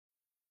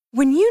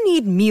When you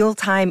need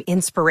mealtime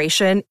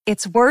inspiration,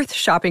 it's worth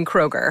shopping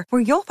Kroger,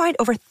 where you'll find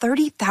over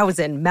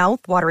 30,000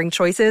 mouth-watering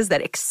choices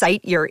that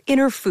excite your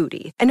inner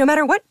foodie. And no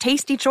matter what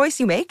tasty choice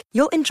you make,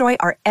 you'll enjoy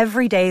our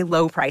everyday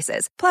low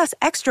prices, plus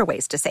extra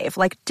ways to save,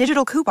 like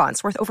digital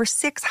coupons worth over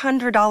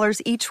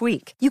 $600 each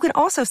week. You can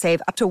also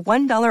save up to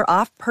 $1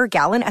 off per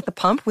gallon at the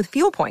pump with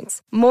fuel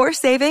points. More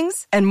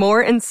savings and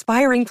more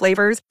inspiring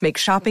flavors make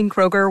shopping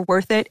Kroger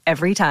worth it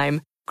every time.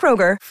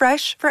 Kroger,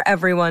 fresh for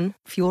everyone.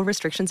 Fuel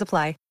restrictions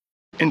apply.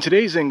 In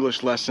today's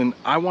English lesson,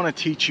 I want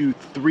to teach you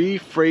 3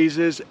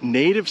 phrases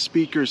native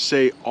speakers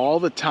say all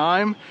the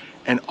time,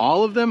 and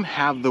all of them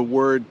have the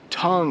word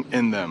tongue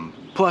in them.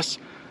 Plus,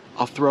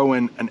 I'll throw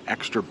in an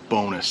extra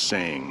bonus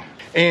saying.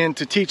 And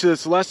to teach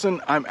this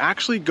lesson, I'm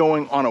actually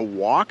going on a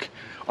walk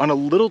on a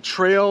little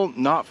trail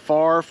not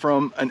far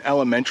from an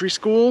elementary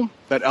school.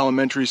 That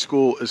elementary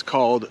school is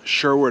called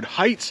Sherwood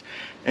Heights,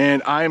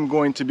 and I am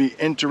going to be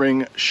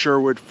entering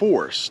Sherwood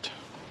Forest.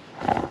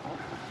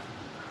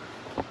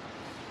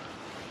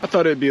 I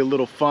thought it'd be a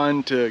little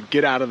fun to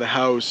get out of the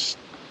house,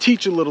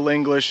 teach a little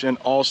English, and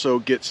also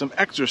get some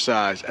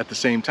exercise at the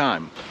same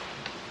time.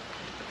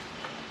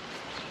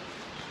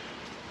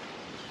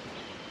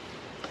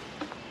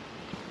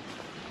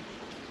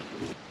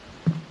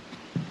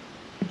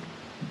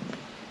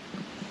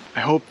 I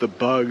hope the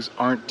bugs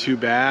aren't too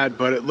bad,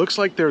 but it looks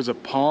like there's a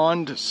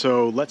pond,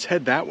 so let's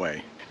head that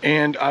way.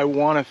 And I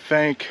want to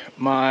thank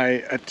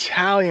my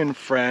Italian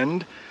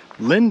friend,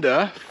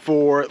 Linda,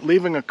 for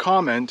leaving a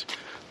comment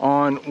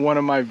on one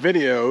of my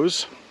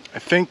videos. I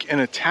think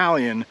in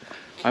Italian,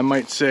 I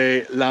might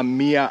say la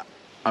mia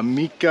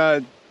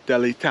amica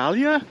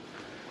dell'Italia.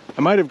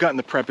 I might have gotten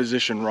the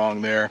preposition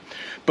wrong there,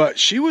 but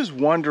she was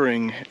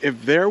wondering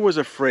if there was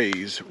a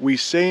phrase we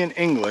say in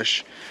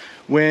English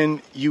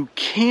when you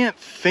can't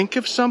think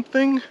of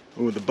something.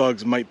 Oh, the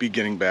bugs might be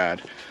getting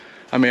bad.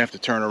 I may have to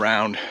turn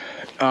around.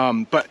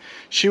 But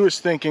she was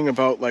thinking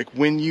about like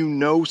when you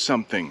know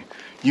something,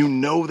 you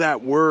know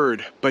that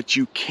word, but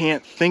you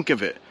can't think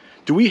of it.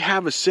 Do we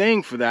have a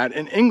saying for that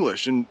in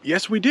English? And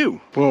yes, we do.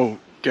 Whoa,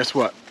 guess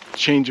what?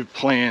 Change of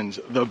plans.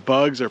 The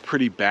bugs are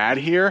pretty bad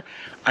here.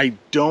 I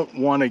don't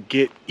want to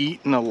get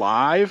eaten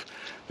alive.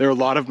 There are a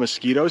lot of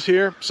mosquitoes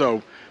here.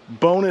 So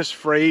bonus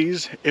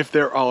phrase, if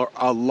there are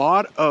a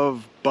lot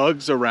of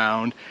bugs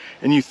around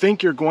and you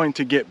think you're going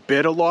to get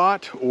bit a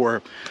lot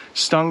or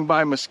stung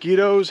by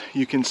mosquitoes,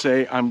 you can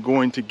say, I'm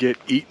going to get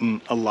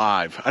eaten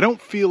alive. I don't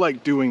feel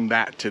like doing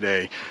that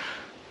today.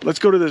 Let's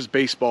go to this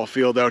baseball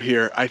field out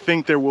here. I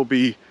think there will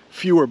be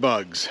fewer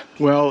bugs.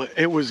 Well,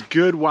 it was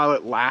good while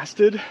it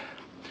lasted.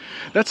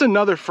 That's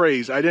another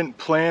phrase I didn't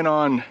plan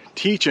on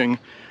teaching.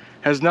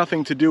 Has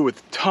nothing to do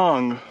with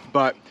tongue,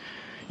 but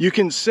you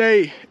can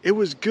say it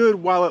was good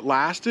while it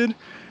lasted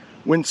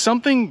when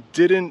something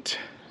didn't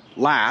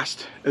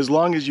last as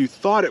long as you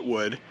thought it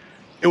would.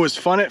 It was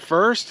fun at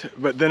first,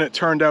 but then it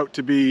turned out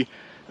to be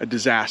a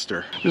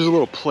disaster. There's a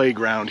little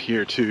playground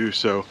here too,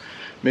 so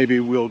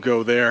maybe we'll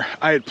go there.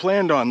 I had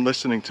planned on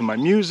listening to my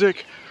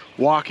music,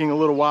 walking a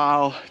little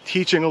while,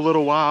 teaching a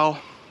little while.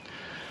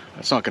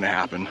 That's not gonna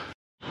happen.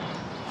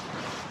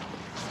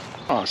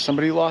 Oh,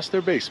 somebody lost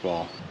their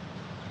baseball.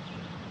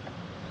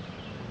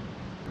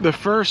 The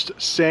first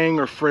saying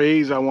or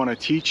phrase I want to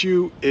teach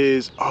you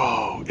is,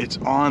 oh, it's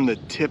on the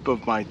tip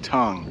of my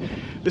tongue.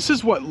 This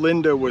is what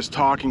Linda was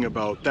talking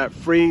about, that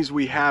phrase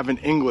we have in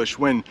English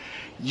when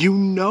you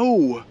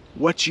know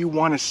what you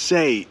want to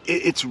say.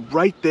 It's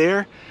right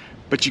there,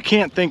 but you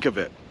can't think of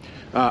it.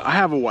 I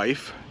have a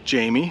wife,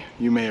 Jamie.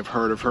 You may have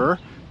heard of her.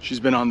 She's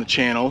been on the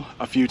channel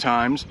a few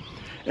times.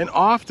 And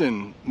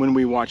often when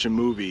we watch a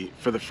movie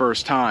for the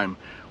first time,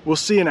 we'll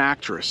see an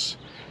actress.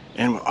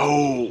 And,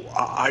 oh,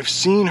 I've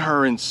seen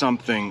her in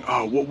something.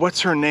 Oh,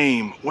 what's her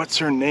name? What's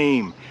her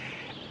name?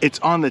 It's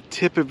on the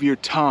tip of your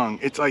tongue.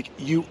 It's like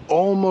you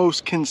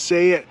almost can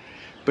say it,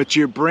 but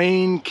your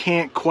brain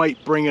can't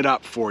quite bring it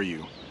up for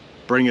you.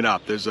 Bring it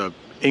up. There's a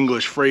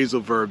English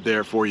phrasal verb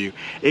there for you.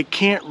 It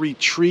can't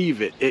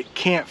retrieve it. It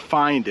can't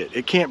find it.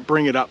 It can't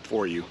bring it up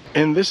for you.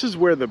 And this is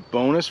where the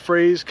bonus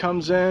phrase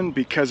comes in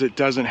because it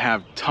doesn't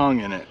have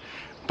tongue in it.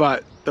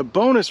 But the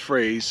bonus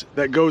phrase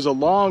that goes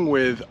along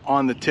with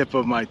on the tip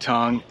of my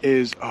tongue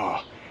is,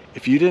 oh,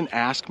 if you didn't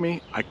ask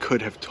me, I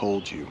could have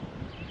told you.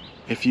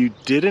 If you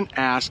didn't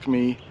ask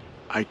me,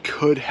 I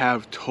could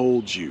have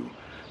told you.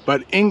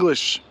 But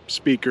English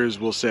speakers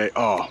will say,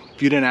 oh,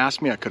 if you didn't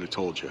ask me, I could have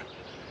told you.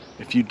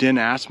 If you didn't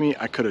ask me,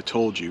 I could have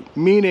told you.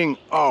 Meaning,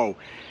 oh,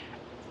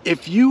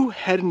 if you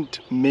hadn't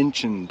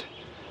mentioned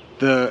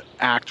the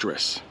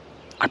actress,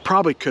 I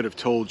probably could have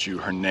told you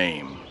her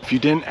name. If you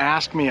didn't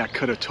ask me, I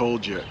could have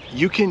told you.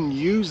 You can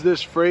use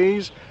this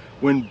phrase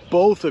when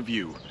both of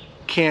you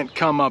can't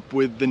come up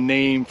with the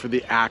name for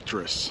the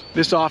actress.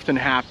 This often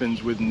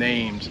happens with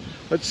names.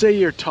 Let's say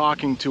you're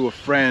talking to a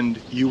friend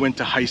you went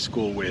to high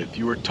school with.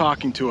 You were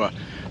talking to a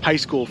high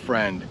school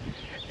friend,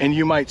 and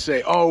you might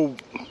say, oh,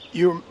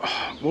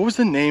 what was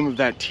the name of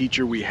that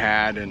teacher we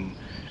had in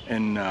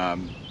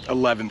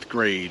 11th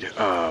grade?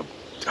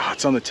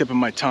 It's on the tip of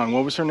my tongue.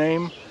 What was her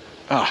name?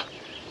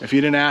 If you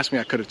didn't ask me,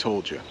 I could have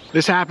told you.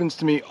 This happens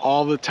to me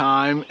all the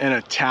time in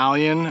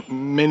Italian.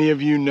 Many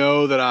of you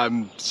know that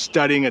I'm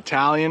studying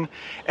Italian,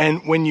 and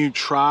when you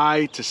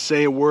try to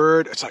say a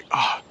word, it's like,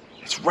 oh,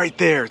 it's right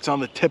there. It's on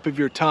the tip of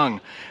your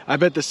tongue. I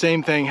bet the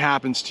same thing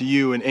happens to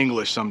you in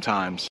English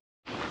sometimes.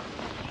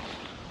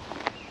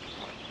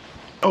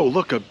 Oh,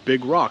 look, a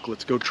big rock.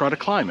 Let's go try to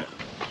climb it.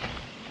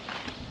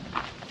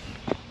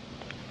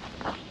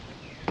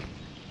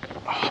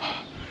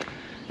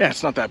 Yeah,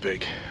 it's not that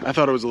big. I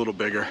thought it was a little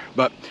bigger.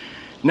 But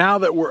now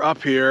that we're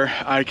up here,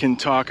 I can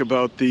talk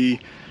about the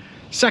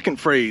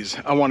second phrase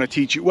I want to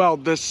teach you. Well,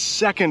 the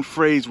second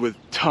phrase with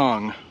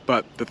tongue,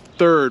 but the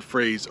third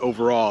phrase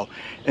overall,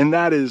 and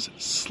that is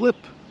slip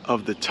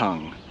of the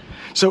tongue.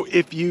 So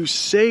if you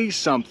say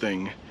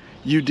something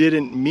you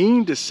didn't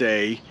mean to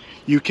say,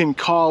 you can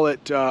call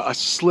it a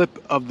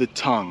slip of the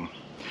tongue.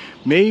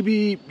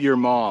 Maybe your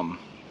mom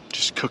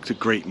just cooked a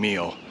great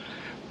meal,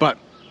 but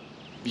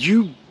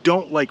you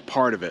don't like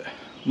part of it.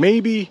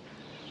 Maybe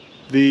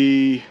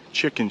the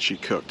chicken she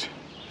cooked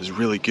is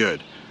really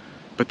good,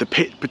 but the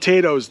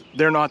potatoes,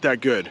 they're not that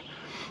good.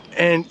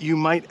 And you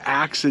might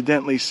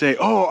accidentally say,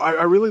 oh,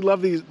 I really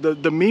love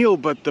the meal,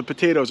 but the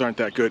potatoes aren't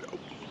that good.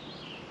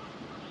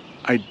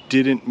 I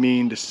didn't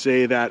mean to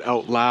say that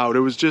out loud. It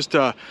was just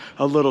a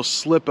little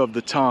slip of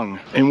the tongue.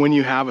 And when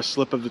you have a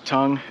slip of the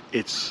tongue,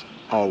 it's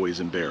always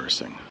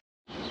embarrassing.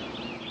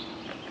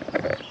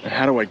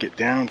 How do I get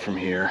down from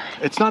here?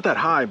 It's not that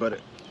high, but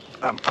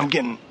I'm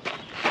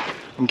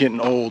getting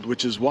old,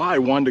 which is why I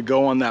wanted to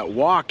go on that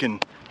walk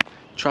and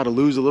try to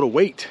lose a little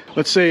weight.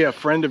 Let's say a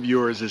friend of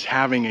yours is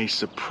having a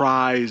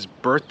surprise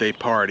birthday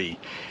party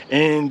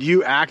and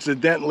you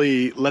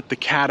accidentally let the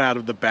cat out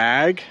of the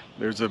bag.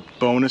 There's a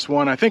bonus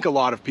one. I think a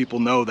lot of people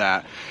know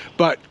that.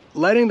 But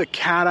letting the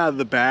cat out of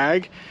the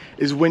bag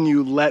is when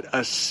you let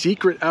a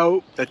secret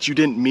out that you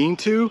didn't mean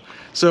to.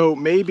 So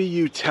maybe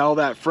you tell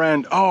that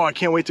friend, oh, I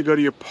can't wait to go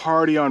to your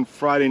party on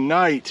Friday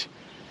night.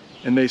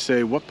 And they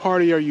say, what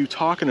party are you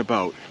talking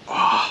about?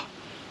 Oh,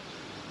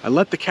 I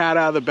let the cat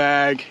out of the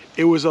bag.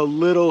 It was a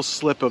little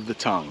slip of the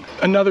tongue.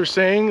 Another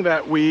saying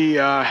that we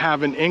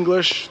have in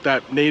English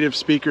that native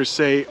speakers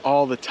say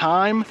all the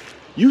time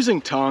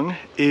using tongue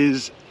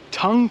is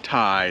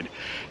tongue-tied.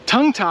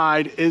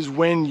 Tongue-tied is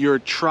when you're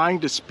trying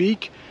to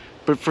speak,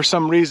 but for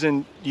some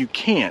reason you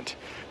can't.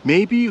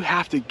 Maybe you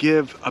have to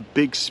give a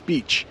big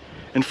speech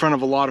in front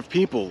of a lot of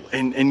people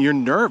and you're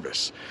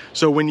nervous.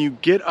 So when you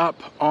get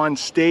up on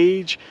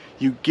stage,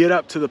 you get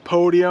up to the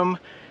podium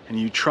and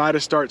you try to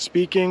start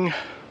speaking,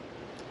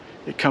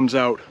 it comes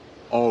out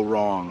all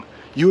wrong.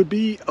 You would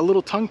be a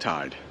little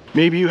tongue-tied.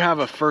 Maybe you have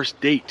a first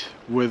date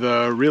with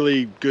a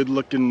really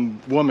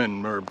good-looking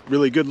woman or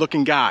really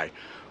good-looking guy,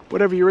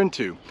 whatever you're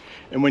into.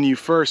 And when you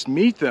first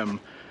meet them,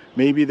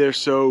 maybe they're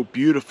so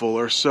beautiful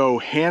or so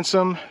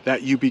handsome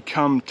that you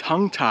become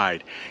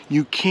tongue-tied.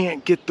 You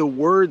can't get the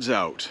words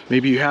out.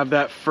 Maybe you have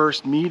that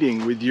first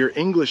meeting with your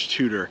English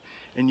tutor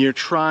and you're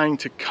trying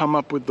to come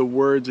up with the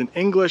words in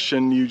English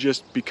and you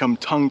just become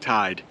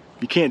tongue-tied.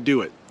 You can't do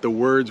it. The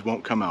words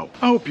won't come out.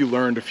 I hope you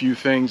learned a few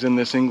things in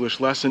this English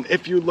lesson.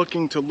 If you're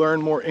looking to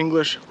learn more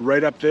English,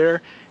 right up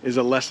there is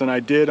a lesson I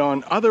did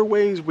on other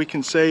ways we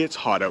can say it's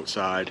hot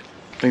outside.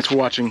 Thanks for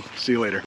watching. See you later.